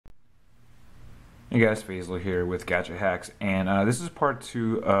Hey guys, Faisal here with Gadget Hacks, and this is part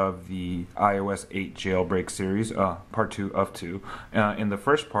 2 of the iOS 8 jailbreak series, part 2 of 2. In the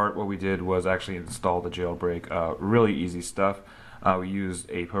first part, what we did was actually install the jailbreak, really easy stuff. We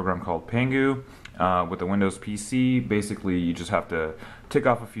used a program called Pangu with a Windows PC. Basically, you just have to tick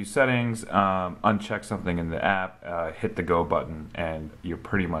off a few settings, uncheck something in the app, hit the go button, and you're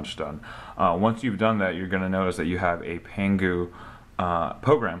pretty much done. Once you've done that, you're going to notice that you have a Pangu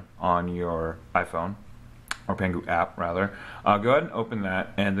program on your iPhone, or Pangu app rather. Go ahead and open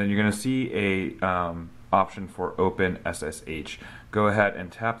that, and then you're going to see a option for Open SSH. Go ahead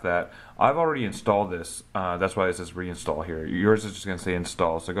and tap that. I've already installed this, that's why it says reinstall here. Yours is just going to say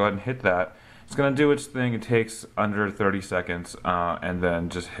install, so go ahead and hit that. It's going to do its thing. It takes under 30 seconds, and then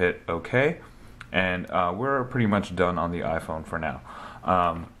just hit OK, and we're pretty much done on the iPhone for now.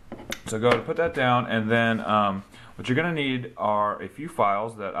 So go ahead and put that down, and then what you're going to need are a few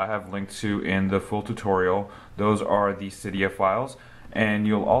files that I have linked to in the full tutorial. Those are the Cydia files, and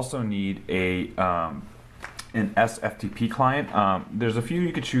you'll also need an SFTP client. There's a few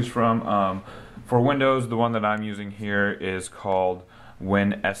you could choose from. For Windows, the one that I'm using here is called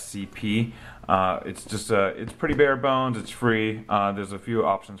WinSCP. It's pretty bare bones. It's free. There's a few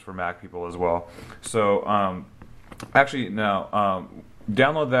options for Mac people as well. So actually, no.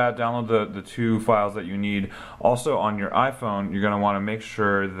 Download that, download the two files that you need. Also on your iPhone, you're going to want to make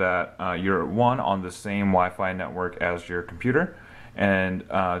sure that you're on the same Wi-Fi network as your computer, and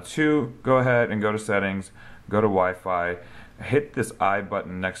two, go ahead and go to settings, go to Wi-Fi, hit this I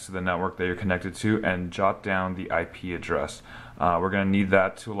button next to the network that you're connected to, and jot down the IP address. We're going to need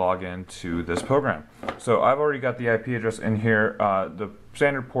that to log into this program. So I've already got the IP address in here. The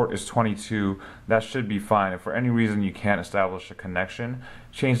standard port is 22. That should be fine. If for any reason you can't establish a connection,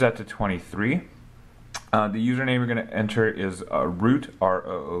 change that to 23. The username you're going to enter is root,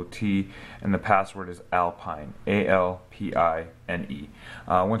 R-O-O-T, and the password is Alpine, A-L-P-I-N-E.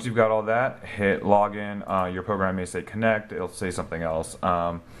 Once you've got all that, hit login. Your program may say connect. It'll say something else.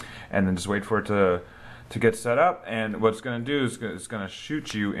 And then just wait for it to get set up, and what it's going to do is it's going to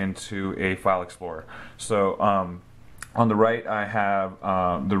shoot you into a file explorer. So on the right I have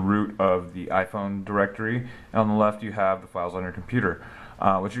the root of the iPhone directory, and on the left you have the files on your computer.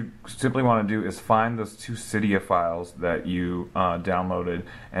 What you simply want to do is find those two Cydia files that you downloaded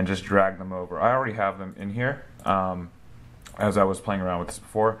and just drag them over. I already have them in here as I was playing around with this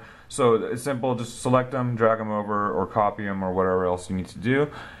before. So it's simple, just select them, drag them over, or copy them, or whatever else you need to do.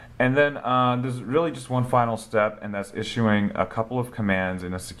 And then there's really just one final step, and that's issuing a couple of commands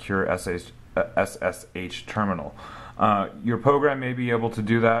in a secure SSH terminal. Your program may be able to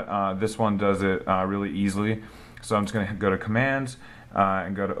do that. This one does it really easily. So I'm just going to go to commands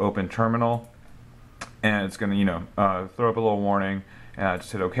and go to open terminal, and it's going to throw up a little warning.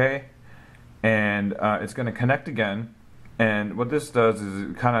 Just hit OK, and it's going to connect again. And what this does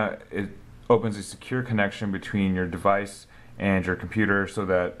is it opens a secure connection between your device and your computer, so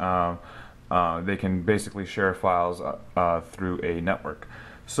that they can basically share files through a network.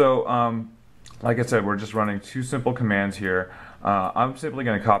 So like I said, we're just running two simple commands here. I'm simply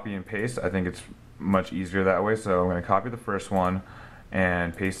going to copy and paste. I think it's much easier that way, so I'm going to copy the first one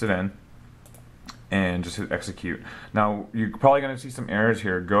and paste it in, and just hit execute. Now you're probably going to see some errors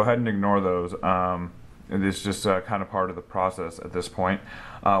here. Go ahead and ignore those. It's just kind of part of the process at this point.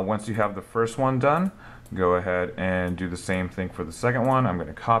 Once you have the first one done, go ahead and do the same thing for the second one. I'm going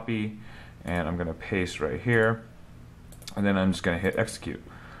to copy, and I'm going to paste right here, and then I'm just going to hit execute.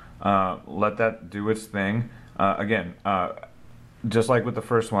 Let that do its thing. Again, just like with the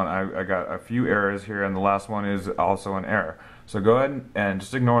first one, I got a few errors here, and the last one is also an error. So go ahead and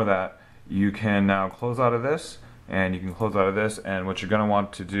just ignore that. You can now close out of this, and you can close out of this, and what you're going to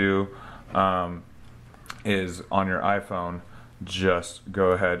want to do is on your iPhone, just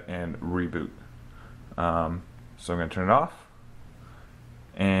go ahead and reboot. So I'm going to turn it off,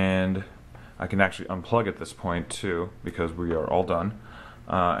 and I can actually unplug at this point too, because we are all done.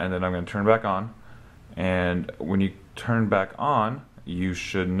 And then I'm going to turn back on, and when you turn back on, you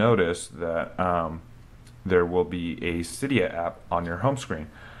should notice that there will be a Cydia app on your home screen.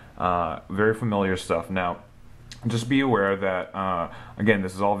 Very familiar stuff. Now just be aware that again,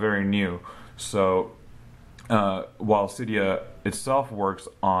 this is all very new, so while Cydia itself works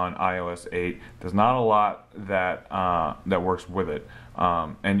on iOS 8, there's not a lot that that works with it,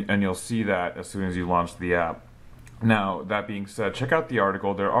 and you'll see that as soon as you launch the app. Now, that being said, check out the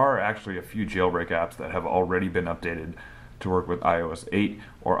article. There are actually a few jailbreak apps that have already been updated to work with iOS 8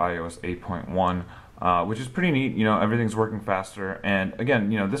 or iOS 8.1, which is pretty neat. Everything's working faster, and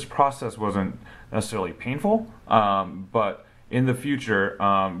again, this process wasn't necessarily painful, but in the future,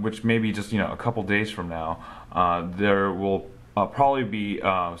 which may be just a couple days from now, there will probably be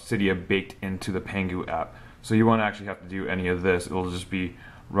Cydia baked into the Pengu app. So you won't actually have to do any of this. It'll just be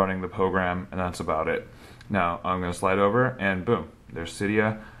running the program, and that's about it. Now I'm going to slide over, and boom, there's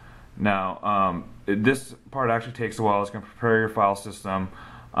Cydia. Now this part actually takes a while. It's going to prepare your file system.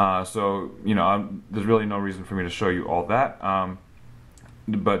 So there's really no reason for me to show you all that.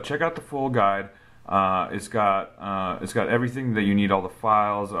 But check out the full guide. It's got everything that you need, all the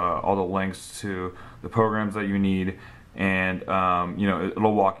files, all the links to the programs that you need, and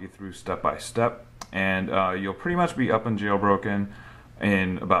it'll walk you through step by step. And you'll pretty much be up and jailbroken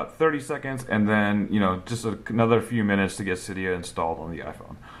in about 30 seconds, and then just another few minutes to get Cydia installed on the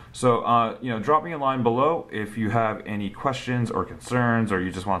iPhone. So drop me a line below if you have any questions or concerns, or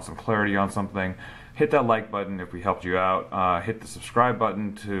you just want some clarity on something. Hit that like button if we helped you out. Hit the subscribe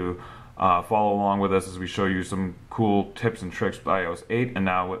button to follow along with us as we show you some cool tips and tricks with iOS 8 and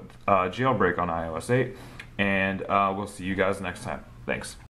now with Jailbreak on iOS 8. And we'll see you guys next time. Thanks.